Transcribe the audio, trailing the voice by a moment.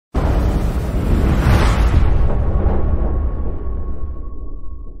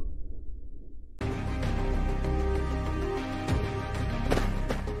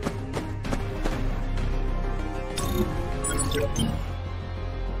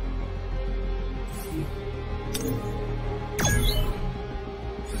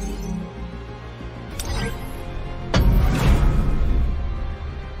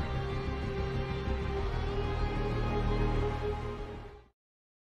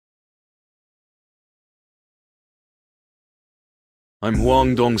I'm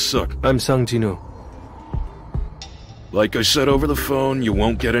Hwang Dong-suk. I'm Sang Jinwoo. Like I said over the phone, you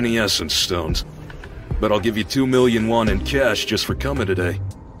won't get any essence stones. But I'll give you 2 million won in cash just for coming today.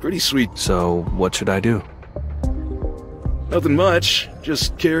 Pretty sweet. So, what should I do? Nothing much.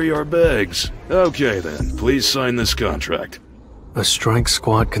 Just carry our bags. Okay then, please sign this contract. A strike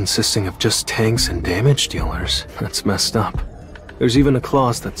squad consisting of just tanks and damage dealers? That's messed up. There's even a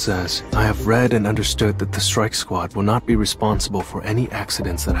clause that says, I have read and understood that the strike squad will not be responsible for any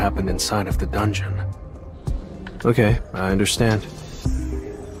accidents that happen inside of the dungeon. Okay, I understand.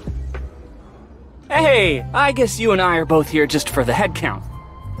 Hey, I guess you and I are both here just for the head count.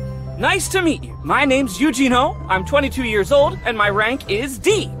 Nice to meet you. My name's Jinwoo. I'm 22 years old, and my rank is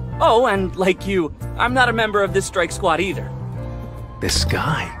D. Oh, and like you, I'm not a member of this strike squad either. This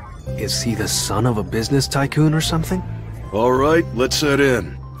guy, is he the son of a business tycoon or something? Alright, let's head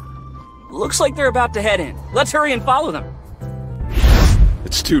in. Looks like they're about to head in. Let's hurry and follow them.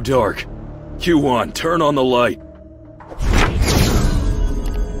 It's too dark. Q1, turn on the light.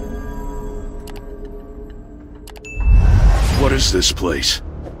 What is this place?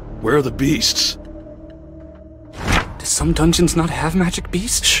 Where are the beasts? Do some dungeons not have magic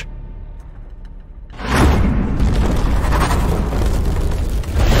beasts? Shh.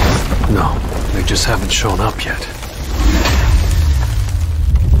 No, they just haven't shown up yet.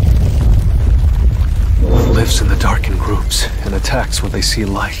 Lives in the dark in groups and attacks when they see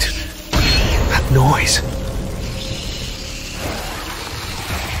light. That noise.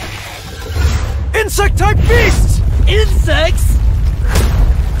 Insect-type beasts! Insects?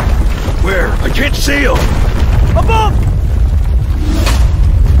 Where? I can't see them! Above!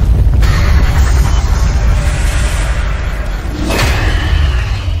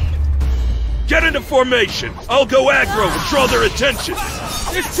 Get into formation! I'll go aggro and draw their attention!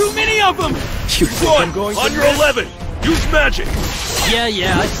 There's too many of them! You think I'm going on to your 11! Use magic!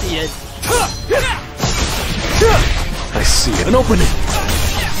 Yeah, I see it. I see it. An opening!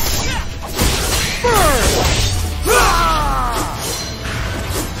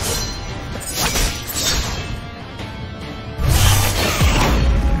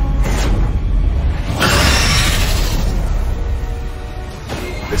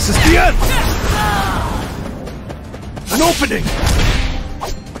 This is the end! An opening!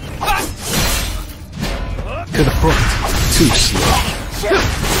 To the front. Too slow.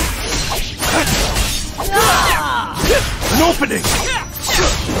 An opening!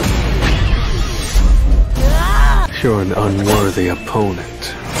 You're an unworthy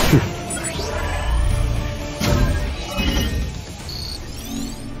opponent.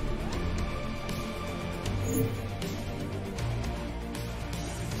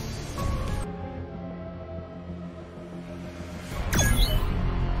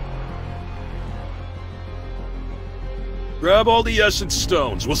 Grab all the essence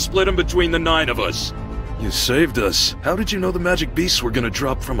stones. We'll split them between the 9 of us. You saved us. How did you know the magic beasts were gonna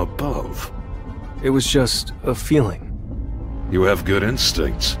drop from above? It was just a feeling. You have good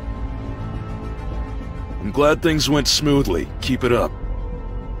instincts. I'm glad things went smoothly. Keep it up.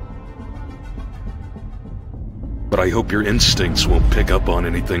 But I hope your instincts won't pick up on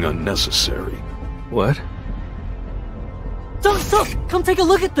anything unnecessary. What? Stop! Come take a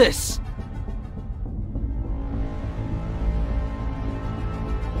look at this!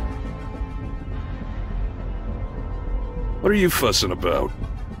 What are you fussing about?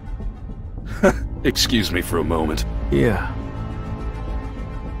 Excuse me for a moment. Yeah.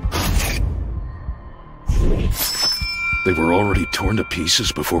 They were already torn to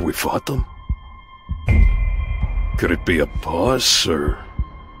pieces before we fought them? Could it be a boss, or...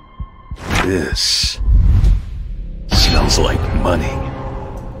 This... smells like money.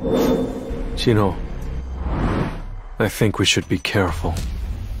 Chino, I think we should be careful.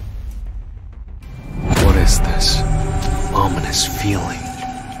 What is this ominous feeling?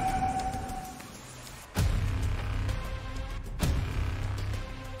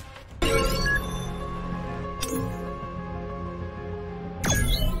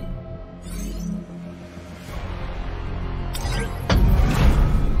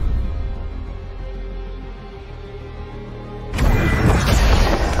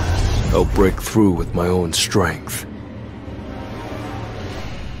 I'll break through with my own strength.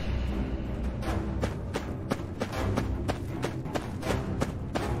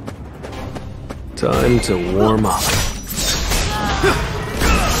 Time to warm up.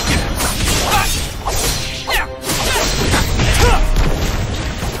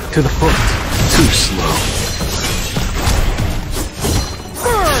 to the foot. Too slow.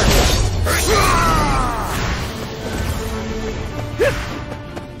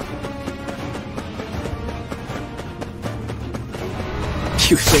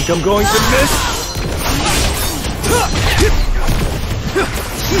 You think I'm going to miss?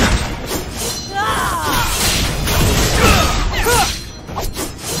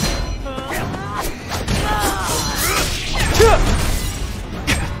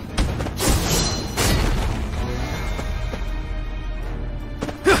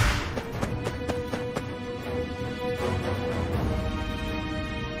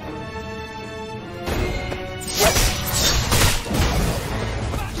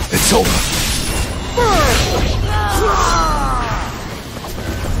 It's over.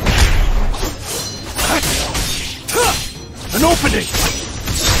 An opening.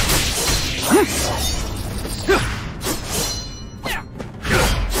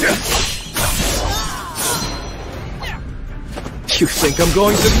 You think I'm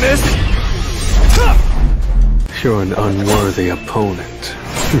going to miss? You're an unworthy opponent.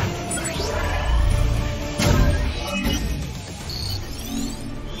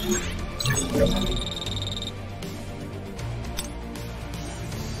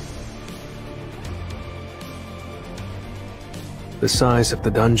 The size of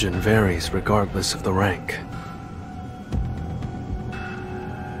the dungeon varies regardless of the rank.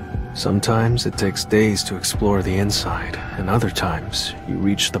 Sometimes it takes days to explore the inside, and other times you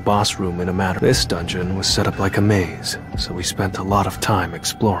reach the boss room in a matter. This dungeon was set up like a maze, so we spent a lot of time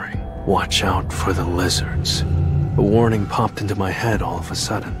exploring. Watch out for the lizards. A warning popped into my head all of a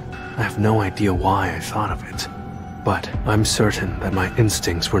sudden. I have no idea why I thought of it, but I'm certain that my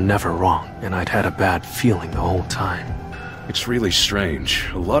instincts were never wrong, and I'd had a bad feeling the whole time. It's really strange.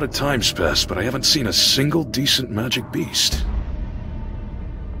 A lot of time's passed, but I haven't seen a single decent magic beast.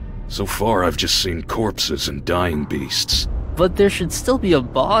 So far, I've just seen corpses and dying beasts. But there should still be a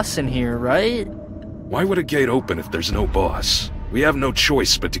boss in here, right? Why would a gate open if there's no boss? We have no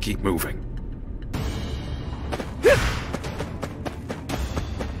choice but to keep moving.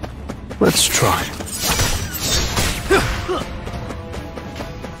 Let's try.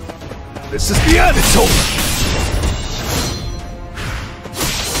 This is the end. It's over.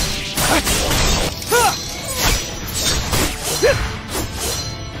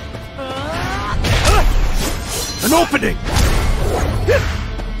 An opening!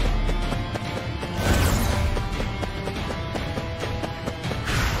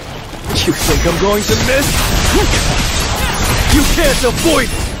 You think I'm going to miss? You can't avoid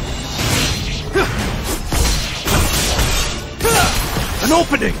it! An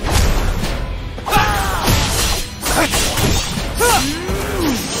opening!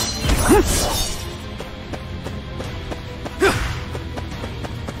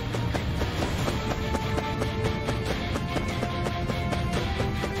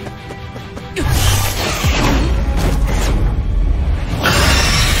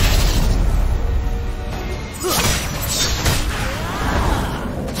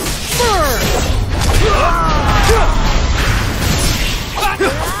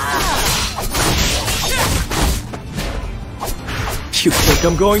 You think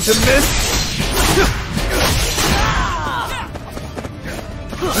I'm going to miss?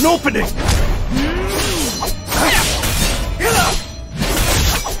 An opening!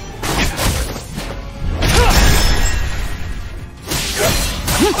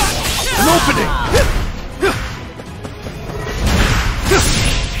 An opening!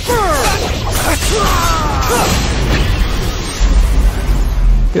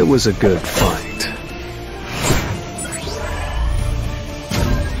 It was a good fight.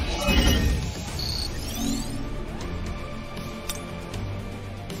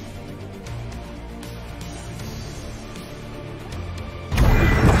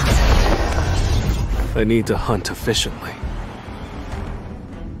 I need to hunt efficiently.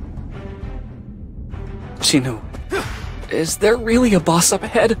 Jinwoo, is there really a boss up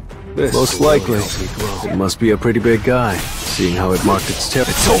ahead? Most likely. It must be a pretty big guy, seeing how it marked its tip.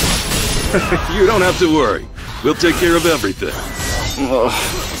 It's over! You don't have to worry. We'll take care of everything. Ugh,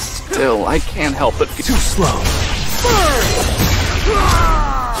 still, I can't help but be Too slow.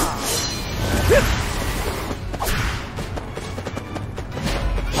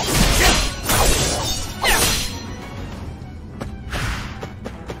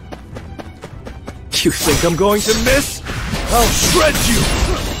 You think I'm going to miss? I'll shred you!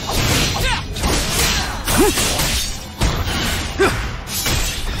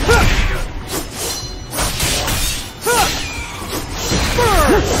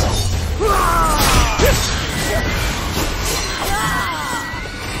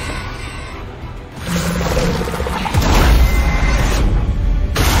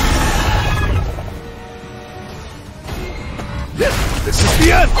 is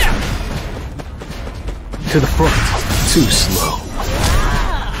the end! To the front. Too slow.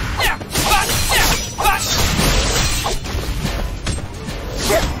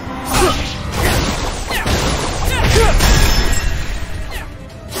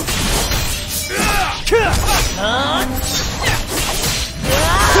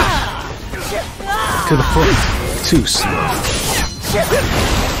 To the front. Too slow.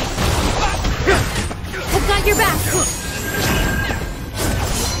 I've got your back.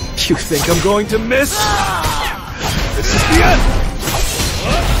 You think I'm going to miss? This is the end!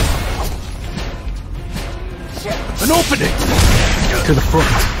 An opening! To the front.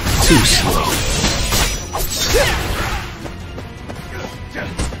 Too slow.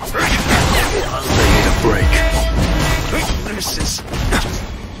 They need a break. This is...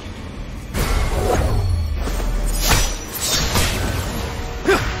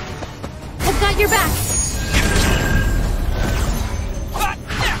 I've got your back.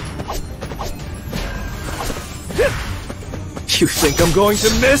 You think I'm going to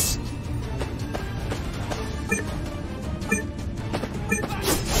miss?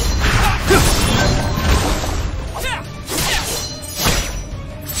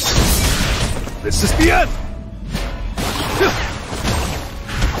 This is the end!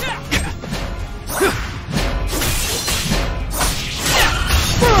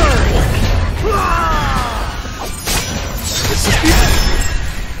 This is the end!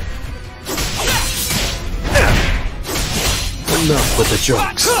 Enough with the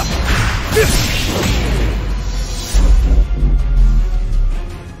jokes.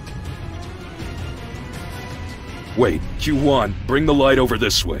 Wait, Q1, bring the light over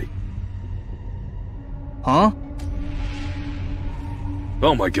this way. Huh?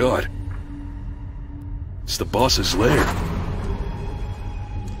 Oh my god. It's the boss's lair.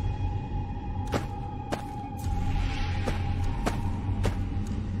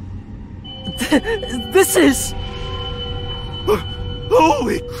 This is...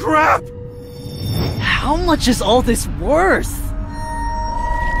 Holy crap! How much is all this worth?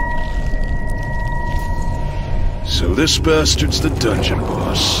 So this bastard's the dungeon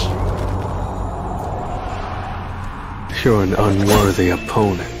boss. You're an unworthy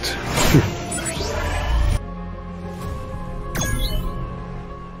opponent.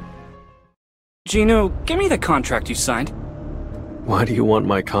 Jinwoo, give me the contract you signed. Why do you want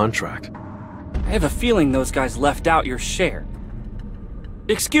my contract? I have a feeling those guys left out your share.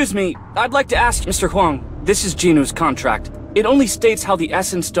 Excuse me, I'd like to ask Mr. Huang, this is Jinwoo's contract. It only states how the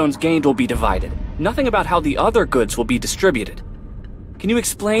essence stones gained will be divided, nothing about how the other goods will be distributed. Can you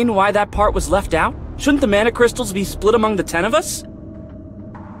explain why that part was left out? Shouldn't the mana crystals be split among the 10 of us?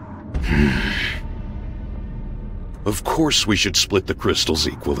 Of course we should split the crystals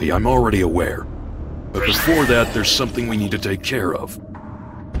equally, I'm already aware. But before that, there's something we need to take care of.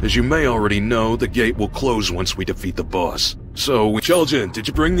 As you may already know, the gate will close once we defeat the boss. So, Cheljin, did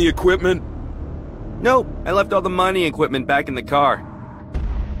you bring the equipment? Nope, I left all the mining equipment back in the car.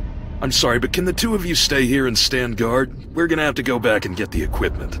 I'm sorry, but can the two of you stay here and stand guard? We're gonna have to go back and get the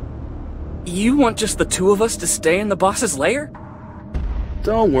equipment. You want just the two of us to stay in the boss's lair?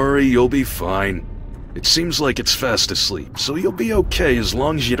 Don't worry, you'll be fine. It seems like it's fast asleep, so you'll be okay as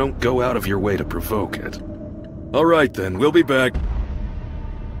long as you don't go out of your way to provoke it. Alright then, we'll be back.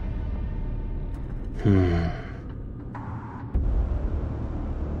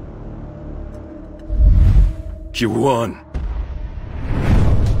 Q1.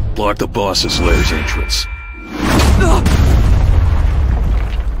 Block the boss's lair's entrance.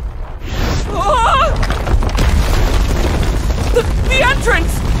 The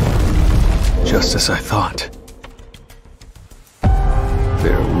entrance! Just as I thought.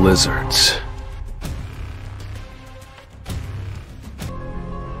 They're lizards.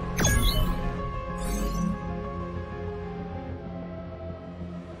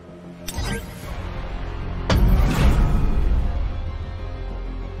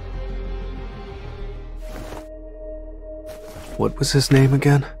 What was his name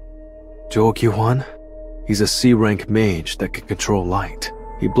again? Zhou Yuan? He's a C-rank mage that can control light.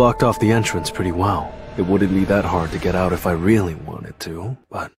 He blocked off the entrance pretty well. It wouldn't be that hard to get out if I really wanted to,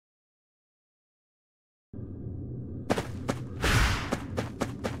 but...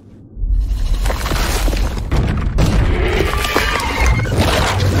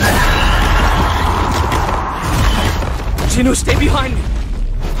 Jinwoo, stay behind me!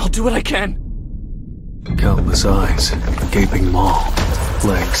 I'll do what I can. Countless eyes, a gaping maw,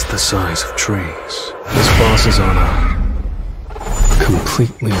 legs the size of trees. This boss is on a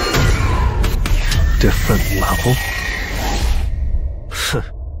completely different level.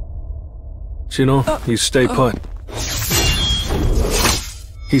 Jinwoo, you stay put.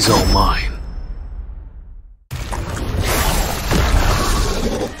 He's all mine.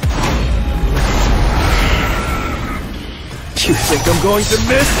 You think I'm going to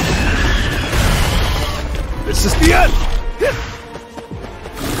miss? This is the end!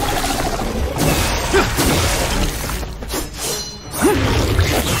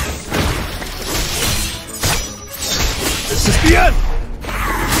 This is the end!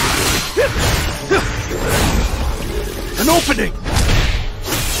 An opening!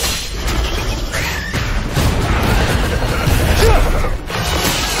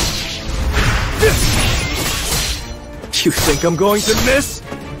 You think I'm going to miss?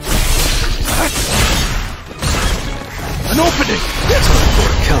 An opening! Time for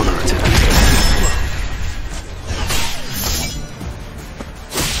a counterattack.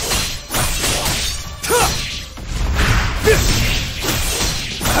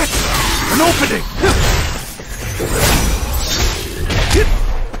 An opening!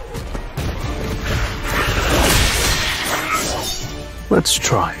 Let's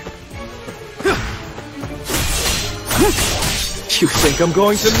try it. You think I'm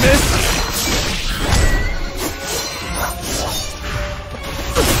going to miss?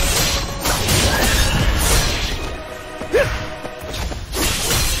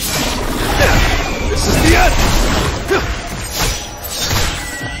 This is the end!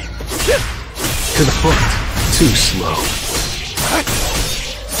 To the foot. Too slow.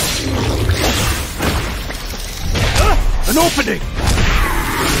 An opening!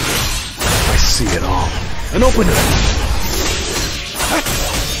 I see it all. An opening!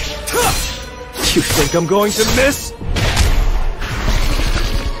 You think I'm going to miss?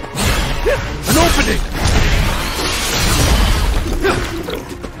 An opening!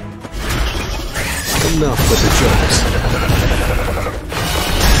 Enough with the jokes.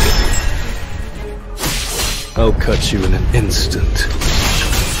 I'll cut you in an instant.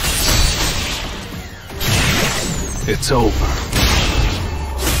 It's over.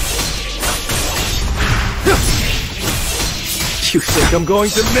 You think I'm going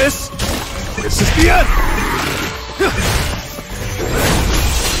to miss? This is the end!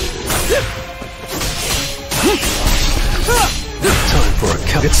 Time for a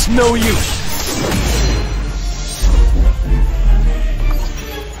count. It's no use!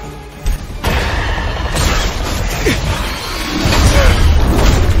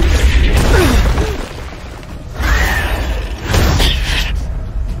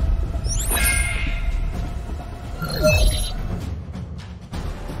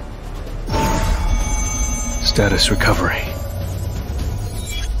 Status recovery.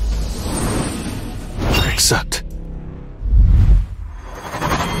 Accept.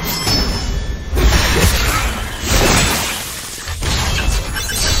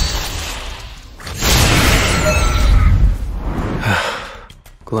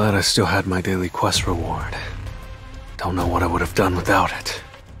 Glad I still had my daily quest reward. Don't know what I would have done without it.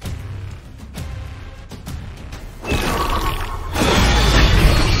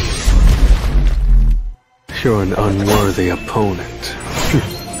 You're an unworthy opponent.